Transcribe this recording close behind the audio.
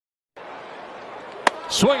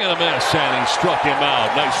Swing and a miss, and he struck him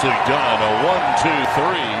out. Nicely done. A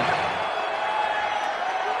 1-2-3.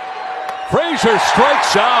 Frazier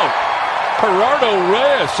strikes out. Gerardo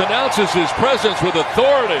Reyes announces his presence with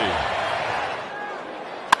authority.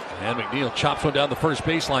 And McNeil chops one down the first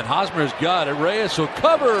baseline. Hosmer's got it. Reyes will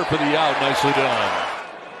cover for the out. Nicely done.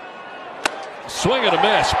 Swing and a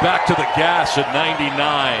miss. Back to the gas at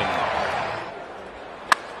 99.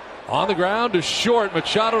 On the ground to short.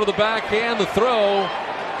 Machado to the backhand. The throw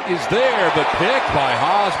is there, but picked by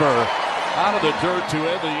Hosmer. Out of the dirt to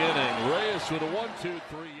end the inning. Reyes with a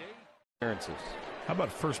 1-2-3-8. How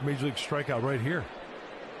about first major league strikeout right here?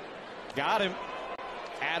 Got him.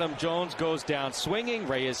 Adam Jones goes down swinging.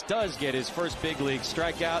 Reyes does get his first big league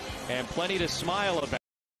strikeout, and plenty to smile about.